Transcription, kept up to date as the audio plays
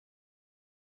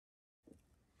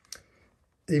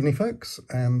Evening folks,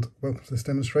 and welcome to this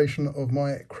demonstration of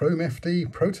my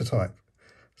ChromeFD Prototype.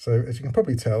 So as you can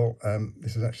probably tell,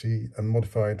 this is actually a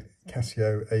modified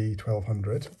Casio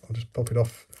AE1200. I'll just pop it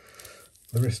off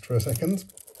the wrist for a second.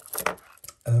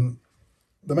 The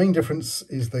main difference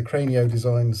is the Cranio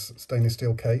Designs stainless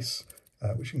steel case,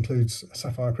 which includes a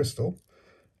sapphire crystal.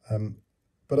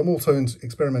 But I'm also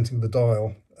experimenting with the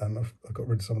dial. I've got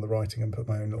rid of some of the writing and put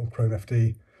my own little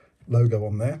ChromeFD logo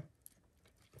on there.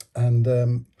 And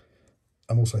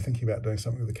I'm also thinking about doing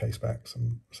something with the case back,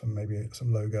 maybe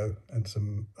some logo and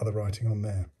some other writing on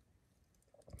there.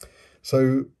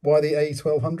 So why the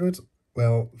AE1200?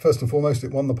 Well, first and foremost,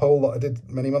 it won the poll that I did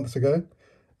many months ago,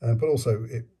 but also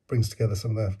it brings together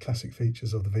some of the classic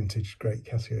features of the vintage great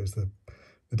Casios, the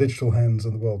digital hands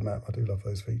and the world map. I do love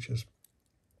those features.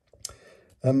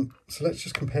 So let's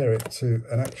just compare it to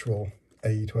an actual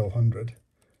AE1200.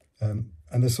 And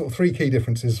there's sort of three key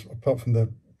differences apart from the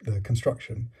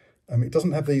construction. It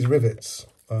doesn't have these rivets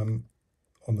on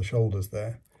the shoulders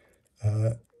there.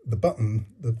 The button,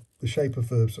 the shape of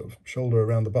the sort of shoulder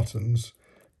around the buttons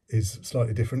is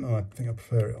slightly different. I think I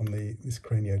prefer it on this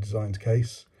Cranio Designs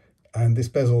case. And this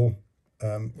bezel,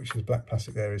 which is black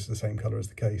plastic there, is the same colour as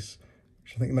the case,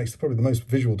 which I think makes probably the most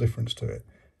visual difference to it.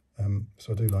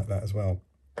 So I do like that as well.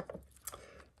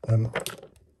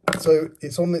 So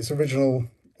it's on its original,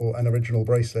 or an original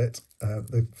bracelet.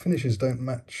 The finishes don't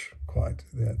match quite,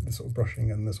 the sort of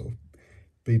brushing and the sort of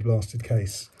bead blasted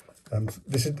case.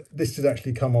 This did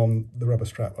actually come on the rubber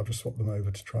strap. I've just swapped them over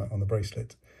to try it on the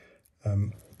bracelet.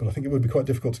 But I think it would be quite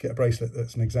difficult to get a bracelet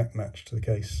that's an exact match to the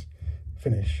case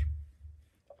finish.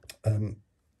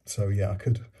 So yeah, I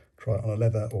could try it on a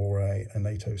leather or a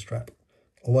NATO strap,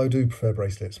 although I do prefer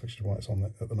bracelets, which is why it's on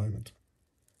at the moment.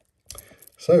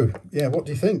 So yeah, what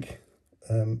do you think?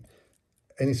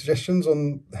 Any suggestions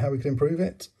on how we can improve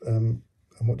it? And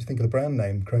what do you think of the brand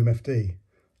name, ChromeFD?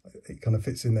 It kind of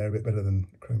fits in there a bit better than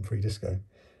Chrome Free Disco.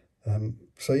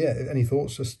 So yeah, any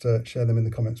thoughts, just share them in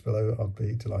the comments below. I'd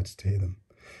be delighted to hear them.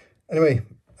 Anyway,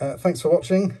 thanks for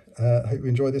watching. I hope you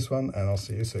enjoyed this one, and I'll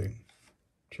see you soon.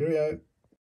 Cheerio.